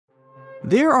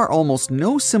There are almost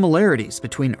no similarities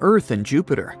between Earth and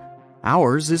Jupiter.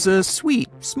 Ours is a sweet,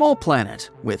 small planet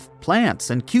with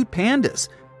plants and cute pandas.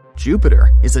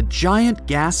 Jupiter is a giant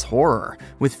gas horror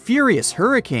with furious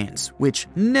hurricanes which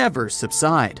never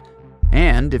subside.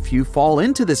 And if you fall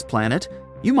into this planet,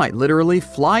 you might literally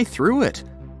fly through it.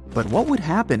 But what would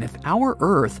happen if our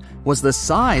Earth was the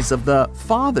size of the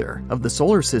father of the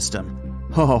solar system?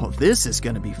 Oh, this is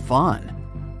going to be fun.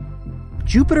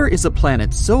 Jupiter is a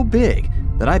planet so big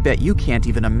that I bet you can't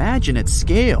even imagine its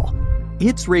scale.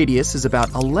 Its radius is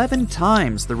about 11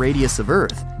 times the radius of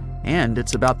Earth, and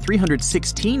it's about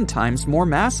 316 times more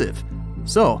massive.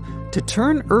 So, to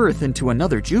turn Earth into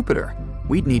another Jupiter,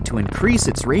 we'd need to increase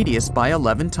its radius by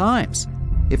 11 times.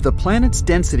 If the planet's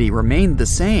density remained the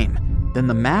same, then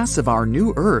the mass of our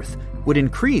new Earth would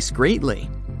increase greatly.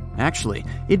 Actually,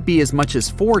 it'd be as much as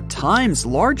 4 times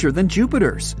larger than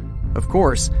Jupiter's. Of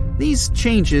course, these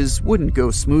changes wouldn't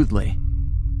go smoothly.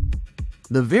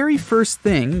 The very first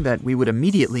thing that we would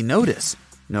immediately notice,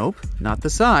 nope, not the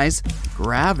size,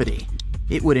 gravity.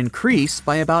 It would increase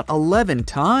by about 11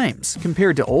 times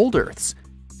compared to old Earth's.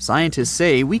 Scientists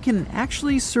say we can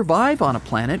actually survive on a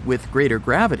planet with greater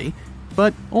gravity,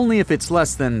 but only if it's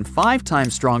less than 5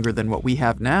 times stronger than what we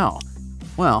have now.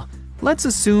 Well, let's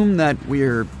assume that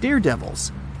we're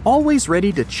daredevils, always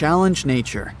ready to challenge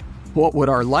nature. What would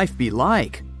our life be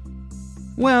like?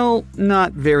 Well,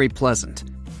 not very pleasant.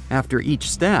 After each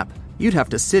step, you'd have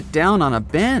to sit down on a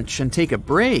bench and take a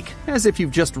break, as if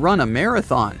you've just run a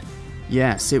marathon.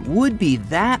 Yes, it would be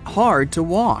that hard to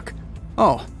walk.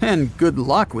 Oh, and good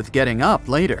luck with getting up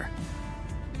later.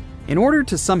 In order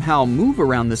to somehow move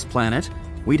around this planet,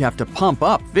 we'd have to pump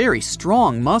up very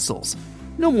strong muscles.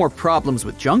 No more problems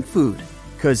with junk food,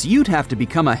 because you'd have to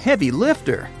become a heavy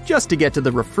lifter just to get to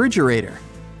the refrigerator.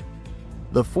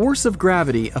 The force of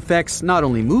gravity affects not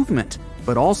only movement,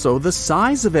 but also the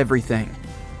size of everything.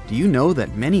 Do you know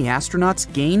that many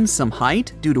astronauts gain some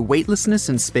height due to weightlessness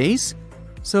in space?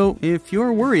 So if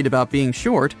you're worried about being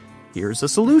short, here's a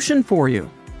solution for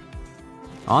you.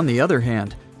 On the other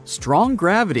hand, strong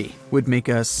gravity would make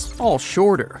us all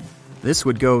shorter. This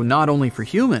would go not only for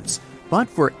humans, but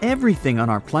for everything on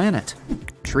our planet.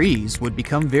 Trees would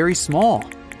become very small.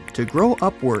 To grow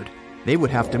upward, they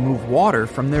would have to move water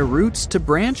from their roots to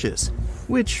branches,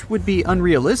 which would be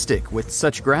unrealistic with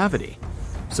such gravity.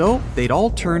 So they'd all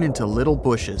turn into little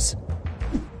bushes.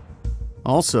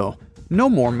 Also, no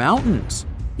more mountains.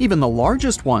 Even the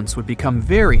largest ones would become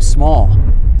very small.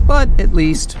 But at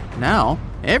least, now,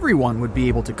 everyone would be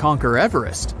able to conquer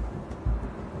Everest.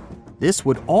 This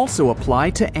would also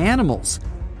apply to animals.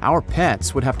 Our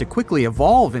pets would have to quickly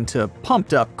evolve into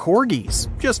pumped-up corgis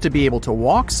just to be able to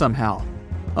walk somehow.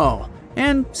 Oh,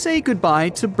 and say goodbye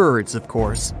to birds, of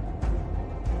course.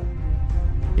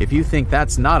 If you think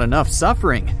that's not enough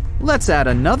suffering, let's add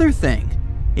another thing.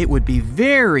 It would be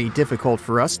very difficult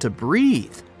for us to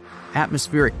breathe.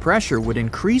 Atmospheric pressure would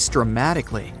increase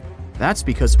dramatically. That's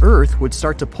because Earth would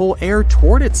start to pull air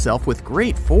toward itself with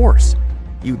great force.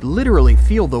 You'd literally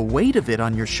feel the weight of it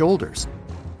on your shoulders.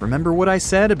 Remember what I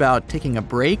said about taking a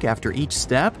break after each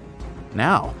step?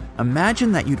 Now,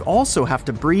 imagine that you'd also have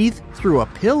to breathe through a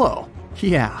pillow.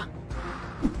 Yeah.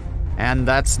 And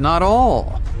that's not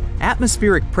all.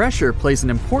 Atmospheric pressure plays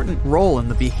an important role in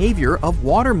the behavior of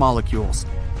water molecules.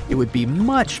 It would be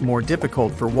much more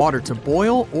difficult for water to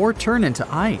boil or turn into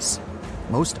ice.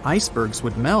 Most icebergs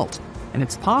would melt, and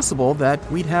it's possible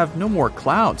that we'd have no more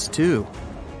clouds, too.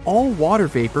 All water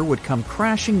vapor would come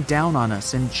crashing down on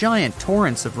us in giant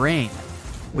torrents of rain.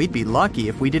 We'd be lucky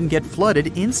if we didn't get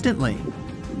flooded instantly.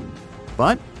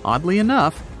 But, oddly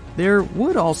enough, there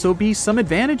would also be some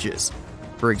advantages.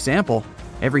 For example,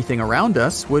 everything around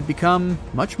us would become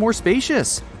much more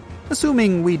spacious.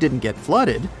 Assuming we didn't get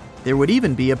flooded, there would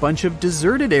even be a bunch of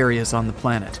deserted areas on the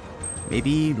planet.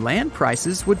 Maybe land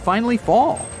prices would finally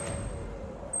fall.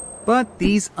 But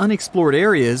these unexplored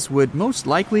areas would most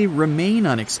likely remain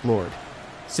unexplored,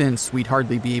 since we'd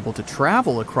hardly be able to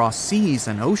travel across seas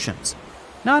and oceans.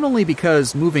 Not only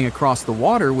because moving across the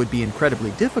water would be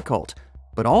incredibly difficult,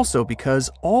 but also because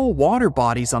all water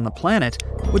bodies on the planet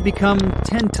would become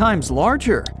 10 times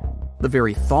larger. The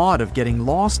very thought of getting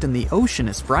lost in the ocean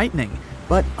is frightening,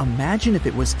 but imagine if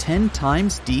it was 10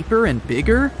 times deeper and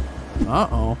bigger?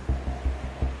 Uh-oh.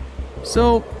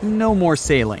 So, no more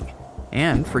sailing.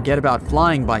 And forget about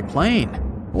flying by plane,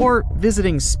 or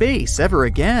visiting space ever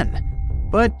again.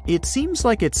 But it seems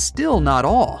like it's still not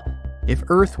all. If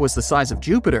Earth was the size of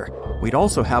Jupiter, we'd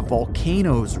also have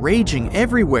volcanoes raging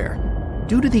everywhere.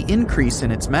 Due to the increase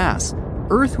in its mass,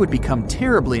 Earth would become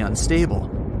terribly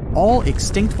unstable. All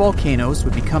extinct volcanoes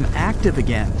would become active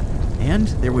again, and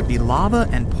there would be lava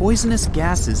and poisonous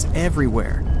gases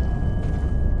everywhere.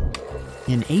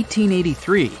 In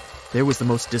 1883, there was the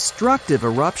most destructive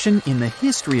eruption in the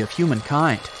history of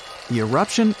humankind, the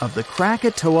eruption of the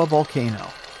Krakatoa volcano.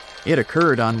 It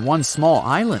occurred on one small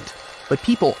island, but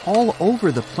people all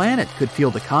over the planet could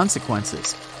feel the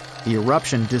consequences. The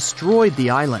eruption destroyed the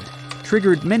island,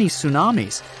 triggered many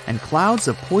tsunamis, and clouds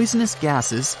of poisonous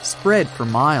gases spread for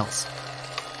miles.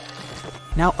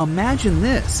 Now imagine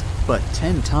this, but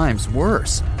 10 times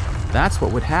worse. That's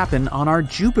what would happen on our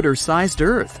Jupiter-sized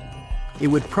Earth. It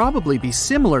would probably be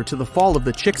similar to the fall of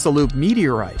the Chicxulub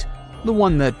meteorite, the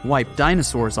one that wiped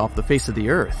dinosaurs off the face of the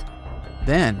Earth.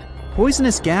 Then,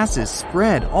 poisonous gases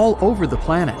spread all over the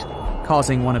planet,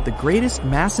 causing one of the greatest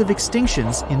massive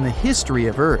extinctions in the history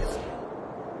of Earth.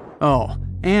 Oh,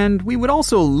 and we would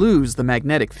also lose the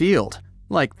magnetic field,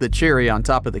 like the cherry on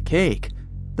top of the cake.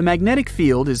 The magnetic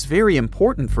field is very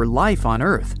important for life on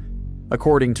Earth.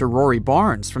 According to Rory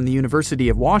Barnes from the University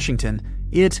of Washington,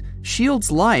 it shields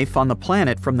life on the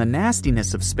planet from the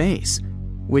nastiness of space,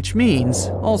 which means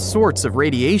all sorts of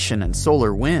radiation and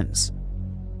solar winds.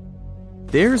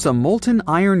 There's a molten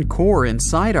iron core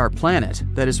inside our planet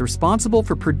that is responsible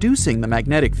for producing the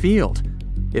magnetic field.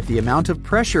 If the amount of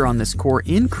pressure on this core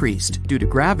increased due to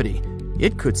gravity,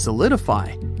 it could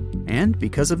solidify. And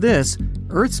because of this,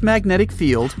 Earth's magnetic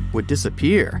field would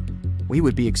disappear. We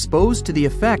would be exposed to the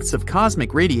effects of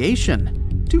cosmic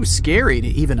radiation. Too scary to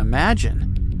even imagine.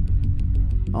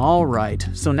 Alright,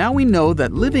 so now we know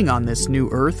that living on this new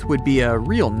Earth would be a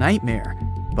real nightmare.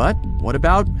 But what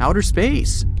about outer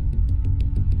space?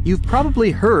 You've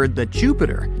probably heard that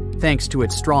Jupiter, thanks to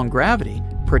its strong gravity,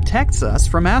 protects us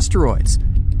from asteroids.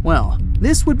 Well,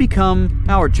 this would become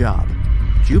our job.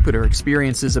 Jupiter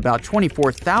experiences about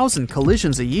 24,000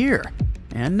 collisions a year,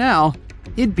 and now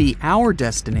it'd be our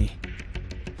destiny.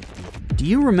 Do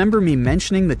you remember me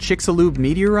mentioning the Chicxulub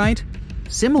meteorite?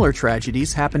 Similar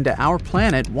tragedies happen to our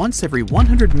planet once every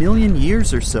 100 million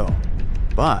years or so.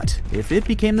 But if it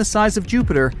became the size of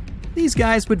Jupiter, these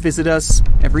guys would visit us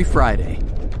every Friday.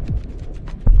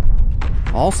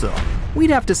 Also, we'd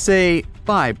have to say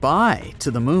bye-bye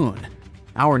to the moon.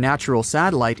 Our natural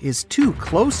satellite is too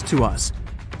close to us.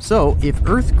 So if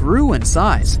Earth grew in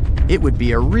size, it would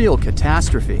be a real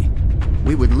catastrophe.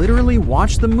 We would literally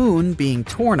watch the moon being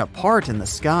torn apart in the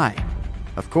sky.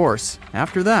 Of course,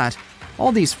 after that,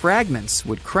 all these fragments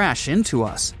would crash into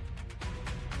us.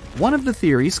 One of the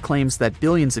theories claims that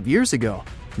billions of years ago,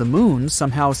 the moon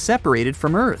somehow separated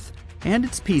from Earth, and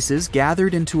its pieces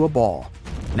gathered into a ball.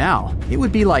 Now, it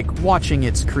would be like watching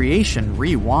its creation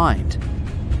rewind.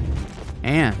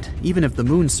 And even if the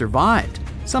moon survived,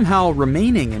 somehow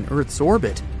remaining in Earth's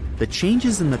orbit, the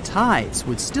changes in the tides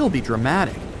would still be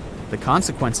dramatic. The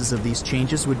consequences of these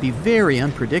changes would be very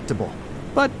unpredictable,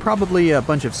 but probably a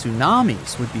bunch of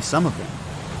tsunamis would be some of them.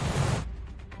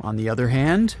 On the other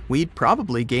hand, we'd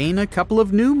probably gain a couple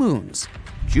of new moons.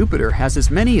 Jupiter has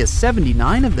as many as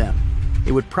 79 of them.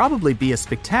 It would probably be a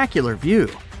spectacular view,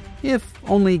 if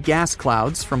only gas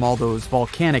clouds from all those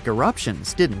volcanic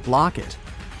eruptions didn't block it.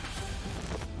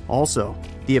 Also,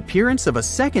 the appearance of a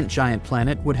second giant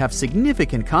planet would have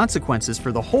significant consequences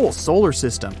for the whole solar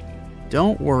system.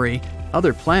 Don't worry,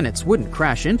 other planets wouldn't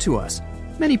crash into us.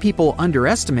 Many people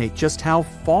underestimate just how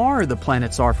far the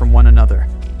planets are from one another.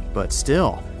 But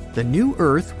still, the new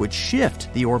Earth would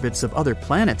shift the orbits of other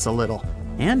planets a little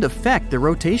and affect their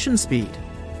rotation speed.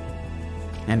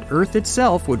 And Earth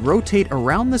itself would rotate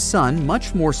around the Sun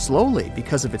much more slowly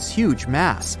because of its huge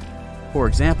mass. For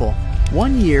example,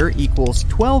 1 year equals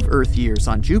 12 Earth years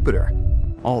on Jupiter.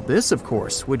 All this, of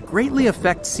course, would greatly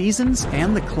affect seasons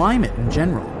and the climate in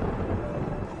general.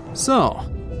 So,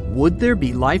 would there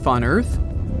be life on Earth?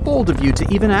 Bold of you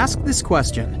to even ask this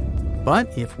question.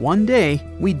 But if one day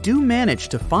we do manage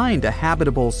to find a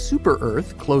habitable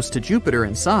super-Earth close to Jupiter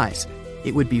in size,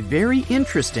 it would be very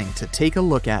interesting to take a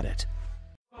look at it.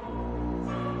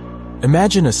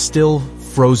 Imagine a still,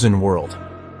 frozen world.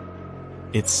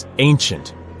 It's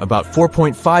ancient, about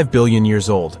 4.5 billion years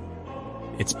old.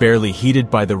 It's barely heated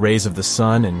by the rays of the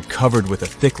sun and covered with a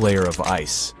thick layer of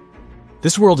ice.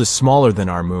 This world is smaller than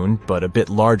our moon, but a bit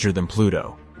larger than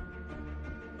Pluto.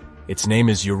 Its name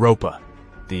is Europa,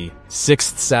 the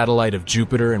 6th satellite of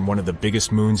Jupiter and one of the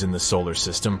biggest moons in the solar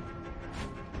system.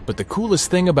 But the coolest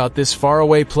thing about this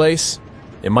faraway place,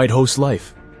 it might host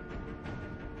life.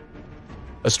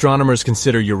 Astronomers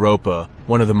consider Europa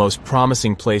one of the most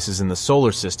promising places in the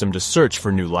solar system to search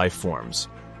for new life forms.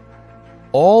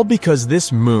 All because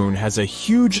this moon has a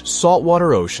huge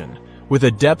saltwater ocean with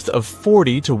a depth of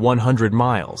 40 to 100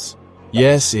 miles.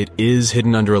 Yes, it is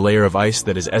hidden under a layer of ice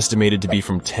that is estimated to be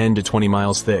from 10 to 20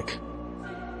 miles thick.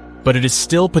 but it is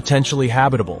still potentially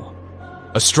habitable.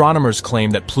 Astronomers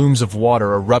claim that plumes of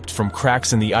water erupt from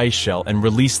cracks in the ice shell and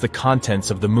release the contents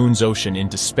of the moon's ocean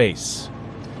into space.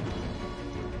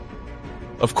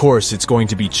 Of course, it's going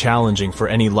to be challenging for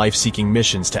any life-seeking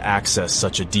missions to access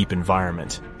such a deep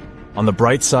environment. On the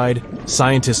bright side,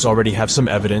 scientists already have some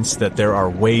evidence that there are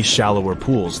way shallower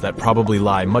pools that probably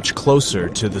lie much closer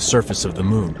to the surface of the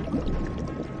moon.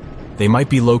 They might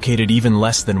be located even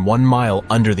less than 1 mile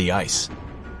under the ice.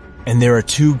 And there are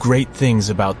two great things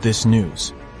about this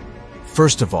news.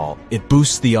 First of all, it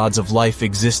boosts the odds of life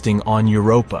existing on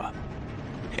Europa.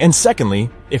 And secondly,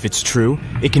 if it's true,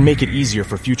 it can make it easier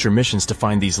for future missions to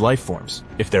find these life forms,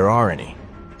 if there are any.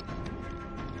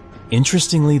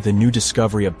 Interestingly, the new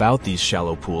discovery about these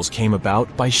shallow pools came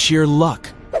about by sheer luck.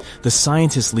 The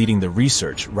scientist leading the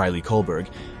research, Riley Kohlberg,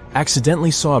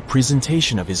 accidentally saw a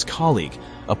presentation of his colleague,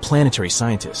 a planetary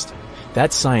scientist.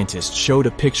 That scientist showed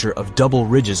a picture of double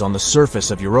ridges on the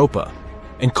surface of Europa,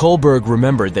 and Kohlberg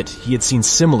remembered that he had seen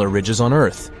similar ridges on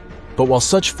Earth. But while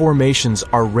such formations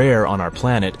are rare on our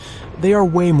planet, they are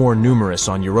way more numerous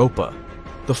on Europa.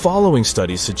 The following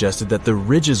studies suggested that the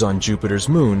ridges on Jupiter's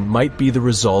moon might be the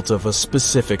result of a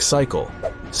specific cycle,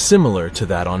 similar to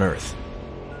that on Earth.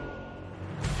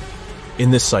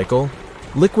 In this cycle,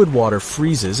 liquid water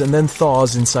freezes and then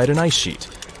thaws inside an ice sheet,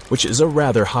 which is a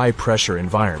rather high-pressure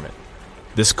environment.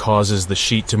 This causes the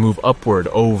sheet to move upward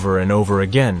over and over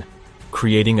again,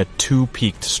 creating a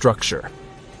two-peaked structure.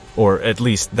 Or at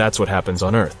least that's what happens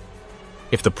on Earth.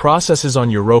 If the processes on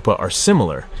Europa are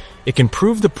similar, it can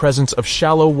prove the presence of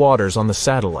shallow waters on the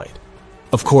satellite.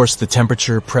 Of course, the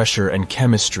temperature, pressure, and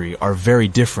chemistry are very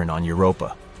different on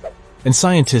Europa. And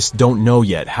scientists don't know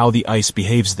yet how the ice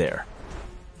behaves there.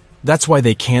 That's why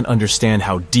they can't understand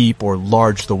how deep or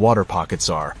large the water pockets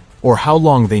are, or how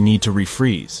long they need to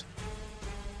refreeze.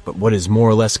 But what is more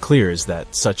or less clear is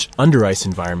that such under-ice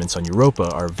environments on Europa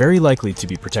are very likely to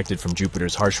be protected from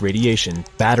Jupiter's harsh radiation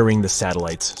battering the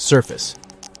satellite's surface,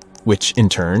 which in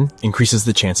turn increases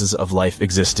the chances of life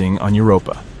existing on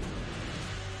Europa.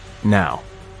 Now,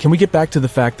 can we get back to the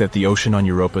fact that the ocean on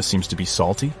Europa seems to be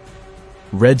salty?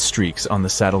 Red streaks on the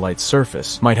satellite's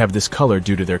surface might have this color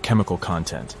due to their chemical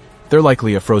content. They're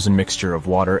likely a frozen mixture of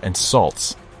water and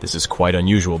salts. This is quite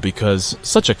unusual because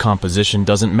such a composition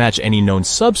doesn't match any known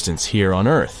substance here on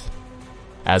Earth.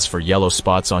 As for yellow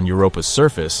spots on Europa's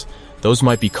surface, those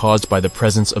might be caused by the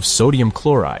presence of sodium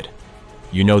chloride.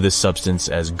 You know this substance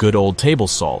as good old table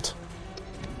salt.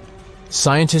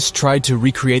 Scientists tried to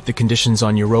recreate the conditions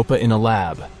on Europa in a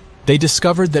lab. They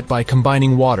discovered that by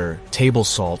combining water, table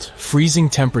salt,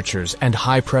 freezing temperatures, and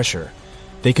high pressure,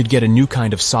 they could get a new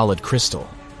kind of solid crystal.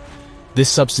 This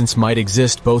substance might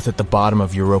exist both at the bottom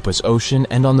of Europa's ocean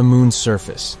and on the moon's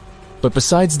surface. But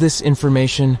besides this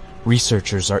information,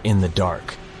 researchers are in the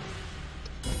dark.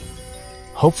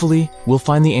 Hopefully, we'll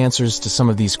find the answers to some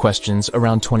of these questions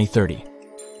around 2030.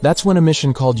 That's when a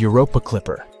mission called Europa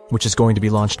Clipper, which is going to be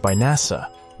launched by NASA,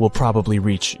 will probably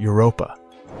reach Europa.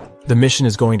 The mission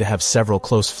is going to have several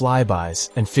close flybys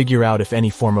and figure out if any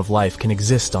form of life can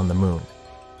exist on the moon.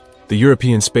 The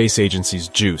European Space Agency's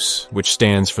JUICE, which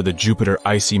stands for the Jupiter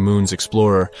Icy Moons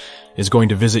Explorer, is going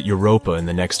to visit Europa in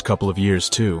the next couple of years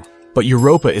too. But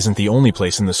Europa isn't the only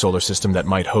place in the solar system that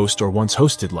might host or once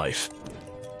hosted life.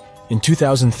 In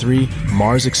 2003,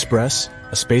 Mars Express,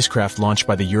 a spacecraft launched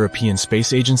by the European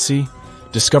Space Agency,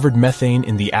 discovered methane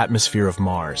in the atmosphere of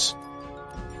Mars.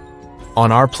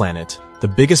 On our planet, the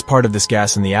biggest part of this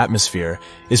gas in the atmosphere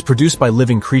is produced by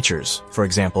living creatures, for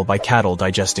example by cattle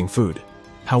digesting food.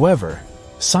 However,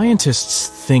 scientists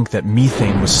think that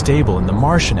methane was stable in the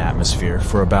Martian atmosphere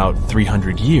for about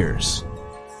 300 years.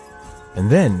 And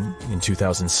then, in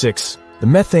 2006, the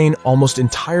methane almost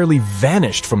entirely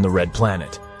vanished from the red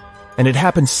planet, and it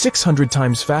happened 600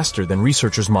 times faster than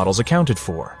researchers' models accounted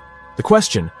for. The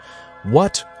question,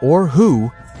 what or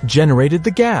who generated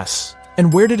the gas,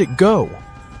 and where did it go?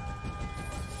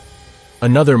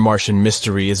 Another Martian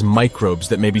mystery is microbes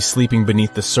that may be sleeping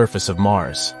beneath the surface of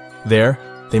Mars. There,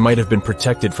 they might have been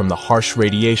protected from the harsh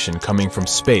radiation coming from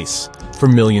space for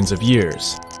millions of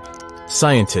years.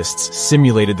 Scientists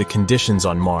simulated the conditions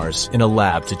on Mars in a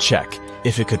lab to check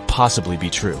if it could possibly be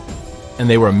true. And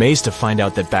they were amazed to find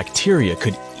out that bacteria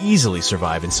could easily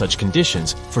survive in such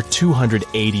conditions for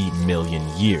 280 million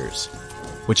years.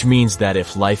 Which means that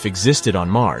if life existed on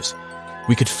Mars,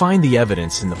 we could find the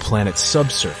evidence in the planet's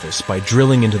subsurface by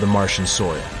drilling into the Martian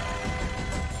soil.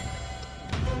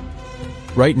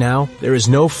 Right now, there is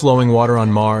no flowing water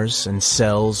on Mars, and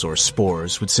cells or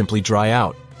spores would simply dry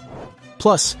out.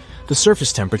 Plus, the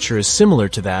surface temperature is similar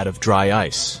to that of dry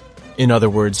ice. In other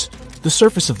words, the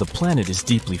surface of the planet is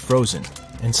deeply frozen.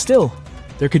 And still,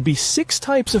 there could be 6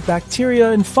 types of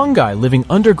bacteria and fungi living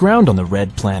underground on the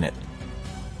red planet.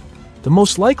 The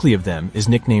most likely of them is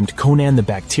nicknamed Conan the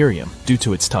Bacterium due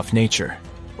to its tough nature.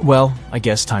 Well, I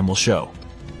guess time will show.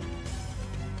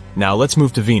 Now let's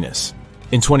move to Venus.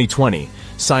 In 2020,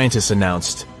 scientists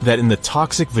announced that in the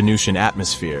toxic Venusian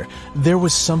atmosphere, there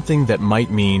was something that might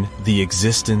mean the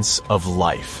existence of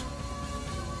life.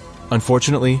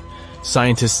 Unfortunately,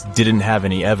 scientists didn't have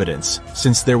any evidence,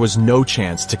 since there was no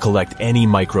chance to collect any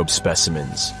microbe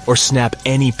specimens or snap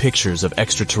any pictures of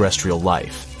extraterrestrial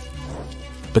life.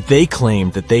 But they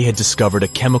claimed that they had discovered a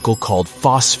chemical called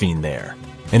phosphine there,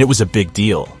 and it was a big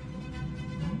deal.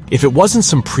 If it wasn't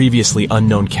some previously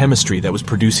unknown chemistry that was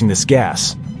producing this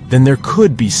gas, then there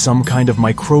could be some kind of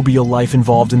microbial life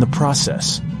involved in the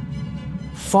process.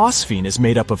 Phosphine is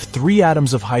made up of 3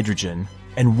 atoms of hydrogen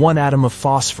and 1 atom of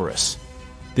phosphorus.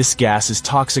 This gas is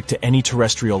toxic to any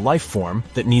terrestrial life form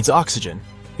that needs oxygen,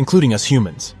 including us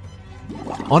humans.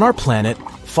 On our planet,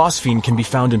 phosphine can be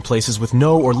found in places with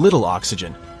no or little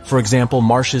oxygen, for example,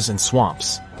 marshes and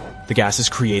swamps. The gas is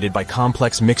created by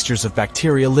complex mixtures of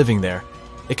bacteria living there.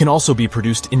 It can also be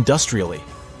produced industrially.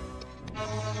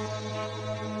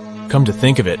 Come to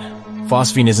think of it,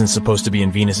 phosphine isn't supposed to be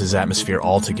in Venus's atmosphere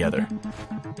altogether.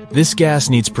 This gas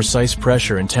needs precise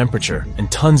pressure and temperature and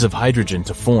tons of hydrogen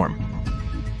to form.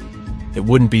 It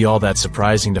wouldn't be all that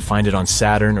surprising to find it on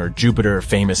Saturn or Jupiter,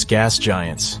 famous gas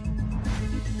giants.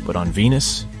 But on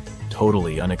Venus,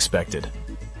 totally unexpected.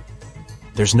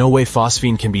 There's no way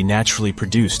phosphine can be naturally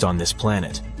produced on this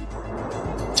planet.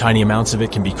 Tiny amounts of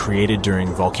it can be created during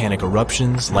volcanic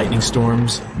eruptions, lightning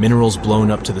storms, minerals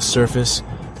blown up to the surface,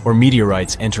 or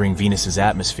meteorites entering Venus's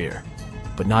atmosphere,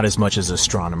 but not as much as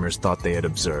astronomers thought they had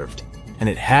observed. And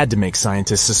it had to make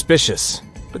scientists suspicious,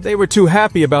 but they were too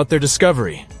happy about their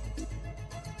discovery.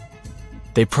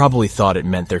 They probably thought it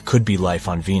meant there could be life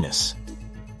on Venus.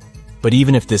 But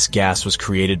even if this gas was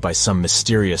created by some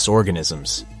mysterious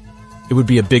organisms, it would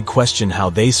be a big question how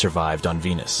they survived on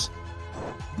Venus.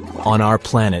 On our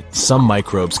planet, some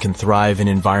microbes can thrive in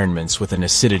environments with an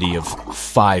acidity of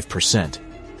 5%,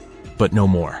 but no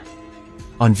more.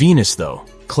 On Venus, though,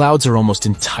 clouds are almost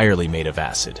entirely made of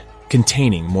acid,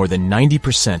 containing more than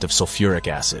 90% of sulfuric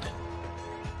acid.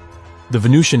 The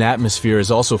Venusian atmosphere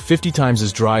is also 50 times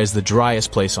as dry as the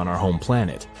driest place on our home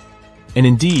planet. And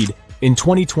indeed, in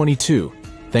 2022,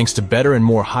 thanks to better and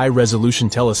more high-resolution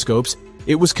telescopes,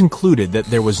 it was concluded that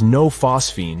there was no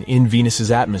phosphine in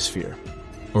Venus's atmosphere.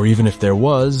 Or even if there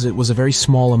was, it was a very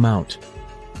small amount.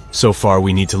 So far,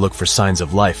 we need to look for signs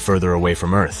of life further away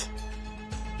from Earth.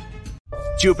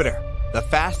 Jupiter, the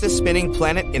fastest spinning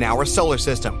planet in our solar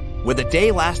system, with a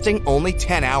day lasting only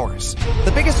 10 hours.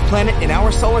 The biggest planet in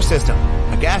our solar system,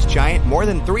 a gas giant more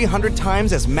than 300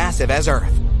 times as massive as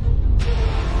Earth.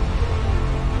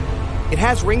 It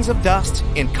has rings of dust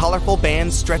in colorful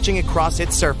bands stretching across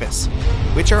its surface,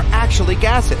 which are actually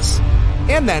gases.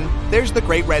 And then there's the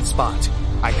Great Red Spot,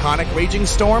 iconic raging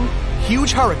storm,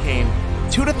 huge hurricane,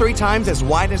 2 to 3 times as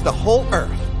wide as the whole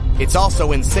Earth. It's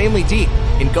also insanely deep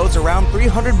and goes around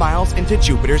 300 miles into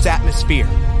Jupiter's atmosphere.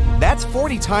 That's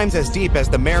 40 times as deep as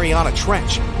the Mariana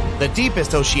Trench, the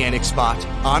deepest oceanic spot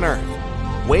on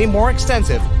Earth. Way more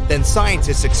extensive than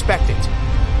scientists expected.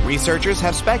 Researchers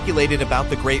have speculated about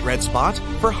the Great Red Spot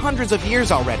for hundreds of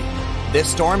years already. This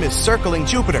storm is circling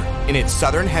Jupiter in its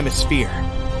southern hemisphere.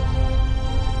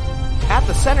 At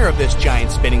the center of this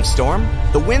giant spinning storm,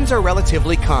 the winds are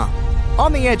relatively calm.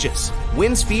 On the edges,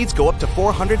 wind speeds go up to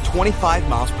 425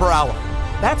 miles per hour.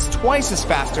 That's twice as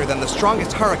faster than the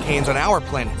strongest hurricanes on our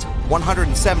planet,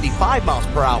 175 miles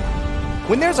per hour.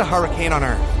 When there's a hurricane on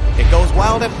Earth, it goes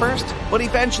wild at first, but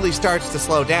eventually starts to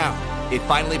slow down. It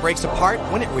finally breaks apart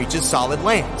when it reaches solid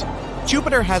land.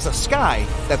 Jupiter has a sky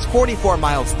that's 44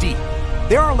 miles deep.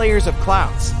 There are layers of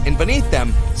clouds, and beneath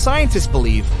them, scientists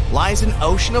believe, lies an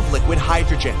ocean of liquid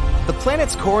hydrogen. The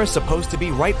planet's core is supposed to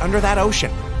be right under that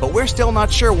ocean, but we're still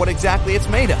not sure what exactly it's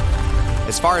made of.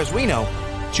 As far as we know,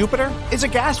 Jupiter is a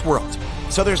gas world,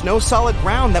 so there's no solid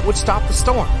ground that would stop the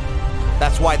storm.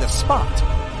 That's why the spot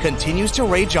continues to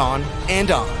rage on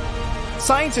and on.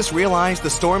 Scientists realize the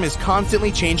storm is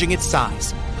constantly changing its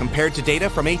size. Compared to data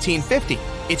from 1850,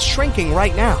 it's shrinking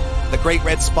right now. The Great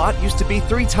Red Spot used to be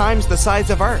 3 times the size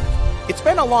of Earth. It's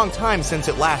been a long time since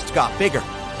it last got bigger.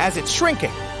 As it's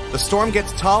shrinking, the storm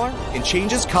gets taller and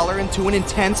changes color into an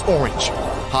intense orange,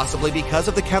 possibly because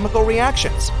of the chemical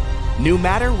reactions. New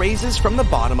matter raises from the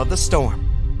bottom of the storm.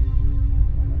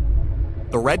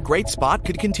 The Red Great Spot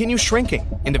could continue shrinking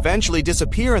and eventually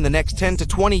disappear in the next 10 to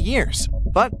 20 years.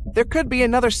 But there could be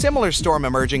another similar storm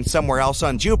emerging somewhere else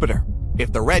on Jupiter,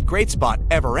 if the Red Great Spot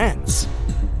ever ends.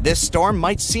 This storm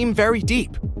might seem very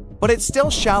deep, but it's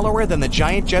still shallower than the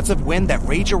giant jets of wind that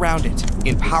rage around it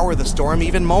and power the storm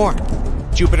even more.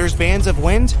 Jupiter's bands of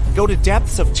wind go to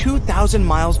depths of 2,000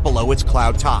 miles below its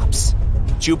cloud tops.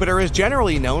 Jupiter is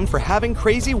generally known for having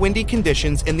crazy windy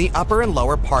conditions in the upper and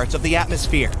lower parts of the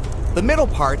atmosphere. The middle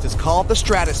part is called the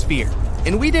stratosphere,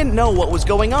 and we didn't know what was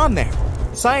going on there.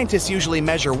 Scientists usually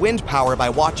measure wind power by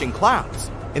watching clouds,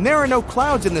 and there are no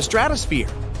clouds in the stratosphere.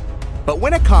 But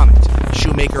when a comet,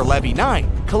 Shoemaker-Levy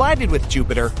 9, collided with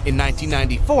Jupiter in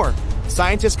 1994,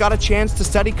 scientists got a chance to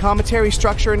study cometary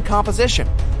structure and composition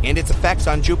and its effects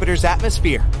on Jupiter's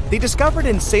atmosphere. They discovered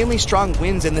insanely strong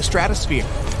winds in the stratosphere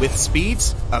with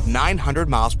speeds of 900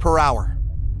 miles per hour.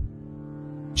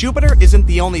 Jupiter isn't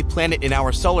the only planet in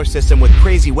our solar system with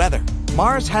crazy weather.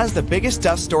 Mars has the biggest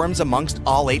dust storms amongst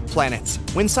all 8 planets.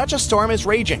 When such a storm is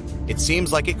raging, it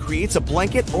seems like it creates a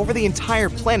blanket over the entire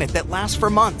planet that lasts for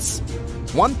months.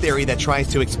 One theory that tries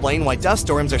to explain why dust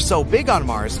storms are so big on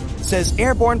Mars says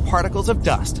airborne particles of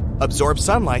dust absorb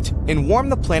sunlight and warm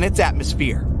the planet's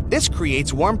atmosphere. This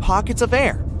creates warm pockets of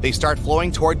air. They start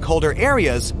flowing toward colder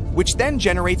areas, which then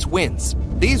generates winds.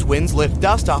 These winds lift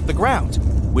dust off the ground,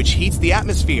 which heats the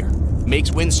atmosphere,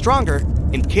 makes winds stronger,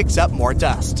 and kicks up more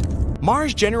dust.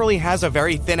 Mars generally has a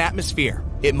very thin atmosphere.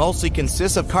 It mostly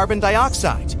consists of carbon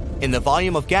dioxide, and the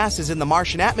volume of gases in the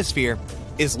Martian atmosphere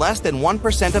is less than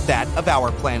 1% of that of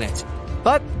our planet.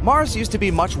 But Mars used to be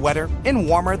much wetter and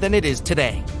warmer than it is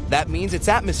today. That means its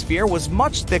atmosphere was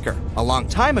much thicker. A long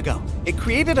time ago, it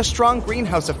created a strong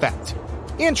greenhouse effect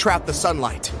and trapped the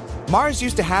sunlight. Mars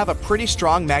used to have a pretty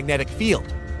strong magnetic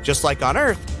field. Just like on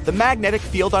Earth, the magnetic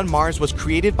field on Mars was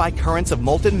created by currents of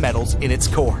molten metals in its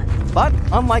core. But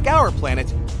unlike our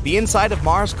planet, the inside of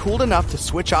Mars cooled enough to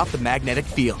switch off the magnetic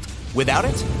field. Without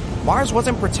it, Mars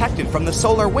wasn't protected from the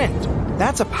solar wind.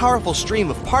 That's a powerful stream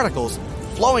of particles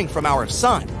flowing from our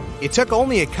sun. It took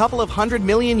only a couple of 100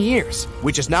 million years,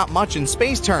 which is not much in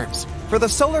space terms, for the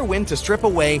solar wind to strip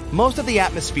away most of the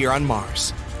atmosphere on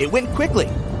Mars. It went quickly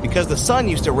because the sun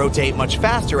used to rotate much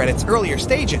faster at its earlier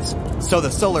stages, so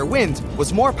the solar wind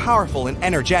was more powerful and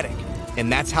energetic.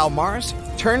 And that's how Mars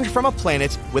turned from a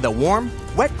planet with a warm,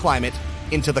 wet climate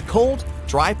into the cold,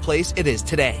 dry place it is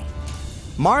today.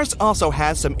 Mars also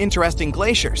has some interesting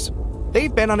glaciers.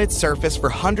 They've been on its surface for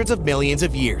hundreds of millions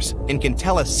of years and can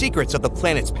tell us secrets of the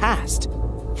planet's past.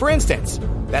 For instance,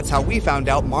 that's how we found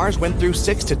out Mars went through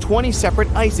 6 to 20 separate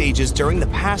ice ages during the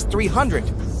past 300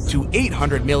 to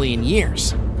 800 million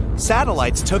years.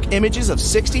 Satellites took images of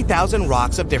 60,000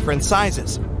 rocks of different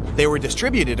sizes. They were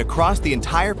distributed across the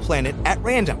entire planet at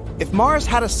random. If Mars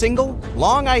had a single,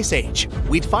 long ice age,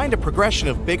 we'd find a progression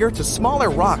of bigger to smaller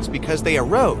rocks because they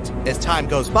erode as time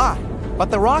goes by. But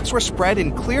the rocks were spread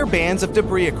in clear bands of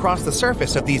debris across the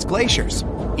surface of these glaciers.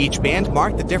 Each band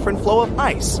marked a different flow of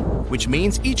ice, which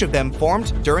means each of them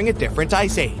formed during a different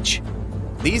ice age.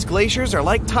 These glaciers are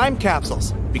like time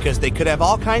capsules because they could have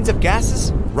all kinds of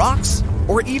gases, rocks,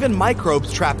 or even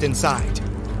microbes trapped inside.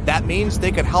 That means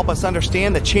they could help us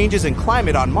understand the changes in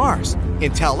climate on Mars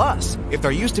and tell us if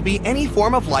there used to be any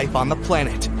form of life on the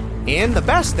planet. And the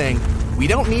best thing, we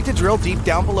don't need to drill deep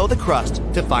down below the crust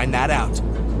to find that out.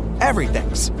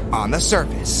 Everything's on the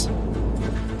surface.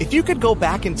 If you could go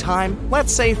back in time,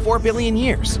 let's say 4 billion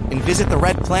years, and visit the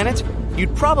Red Planet,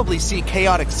 you'd probably see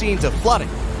chaotic scenes of flooding.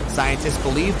 Scientists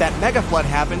believe that megaflood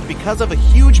happened because of a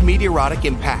huge meteoritic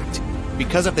impact.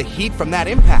 Because of the heat from that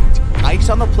impact, ice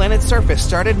on the planet's surface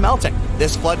started melting.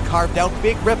 This flood carved out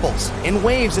big ripples and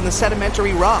waves in the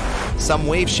sedimentary rock. Some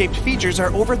wave-shaped features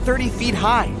are over 30 feet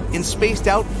high and spaced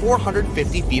out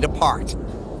 450 feet apart.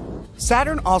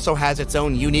 Saturn also has its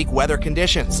own unique weather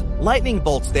conditions. Lightning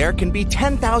bolts there can be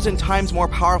 10,000 times more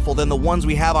powerful than the ones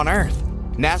we have on Earth.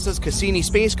 NASA's Cassini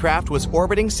spacecraft was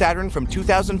orbiting Saturn from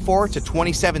 2004 to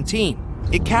 2017.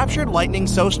 It captured lightning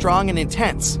so strong and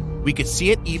intense, we could see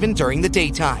it even during the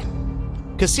daytime.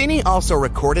 Cassini also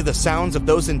recorded the sounds of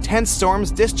those intense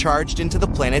storms discharged into the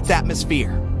planet's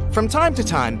atmosphere. From time to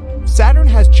time, Saturn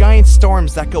has giant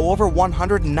storms that go over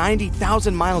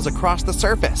 190,000 miles across the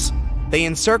surface. They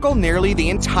encircle nearly the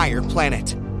entire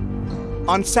planet.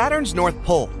 On Saturn's North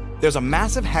Pole, there's a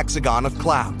massive hexagon of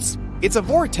clouds. It's a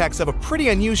vortex of a pretty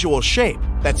unusual shape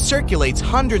that circulates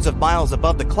hundreds of miles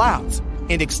above the clouds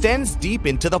and extends deep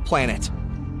into the planet.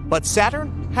 But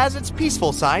Saturn has its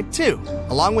peaceful side too.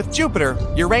 Along with Jupiter,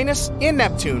 Uranus, and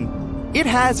Neptune, it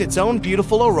has its own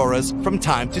beautiful auroras from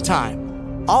time to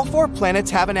time. All 4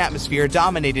 planets have an atmosphere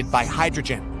dominated by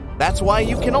hydrogen. That's why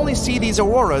you can only see these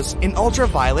auroras in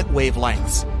ultraviolet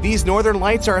wavelengths. These northern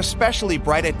lights are especially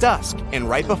bright at dusk and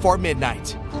right before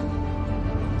midnight.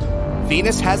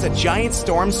 Venus has a giant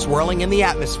storm swirling in the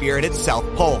atmosphere at its south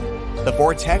pole. The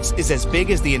vortex is as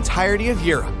big as the entirety of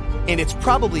Europe, and it's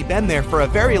probably been there for a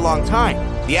very long time.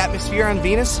 The atmosphere on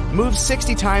Venus moves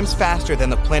 60 times faster than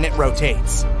the planet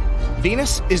rotates.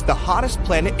 Venus is the hottest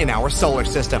planet in our solar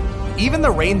system. Even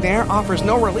the rain there offers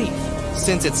no relief,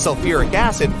 since it's sulfuric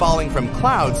acid falling from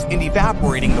clouds and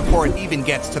evaporating before it even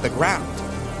gets to the ground.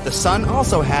 The sun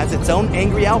also has its own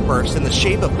angry outbursts in the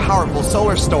shape of powerful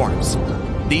solar storms.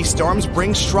 These storms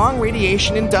bring strong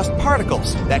radiation and dust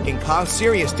particles that can cause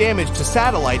serious damage to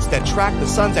satellites that track the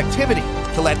sun's activity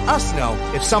to let us know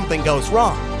if something goes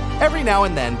wrong. Every now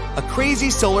and then, a crazy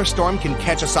solar storm can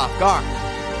catch us off guard.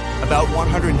 About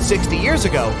 160 years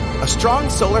ago, a strong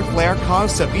solar flare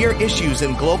caused severe issues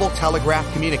in global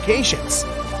telegraph communications.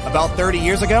 About 30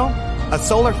 years ago, a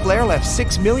solar flare left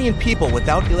 6 million people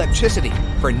without electricity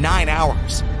for 9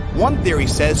 hours. One theory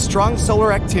says strong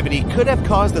solar activity could have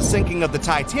caused the sinking of the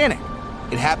Titanic.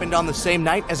 It happened on the same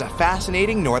night as a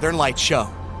fascinating northern lights show.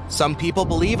 Some people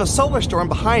believe a solar storm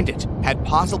behind it had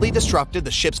possibly disrupted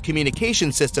the ship's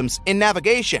communication systems and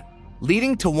navigation,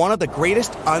 leading to one of the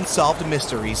greatest unsolved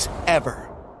mysteries ever.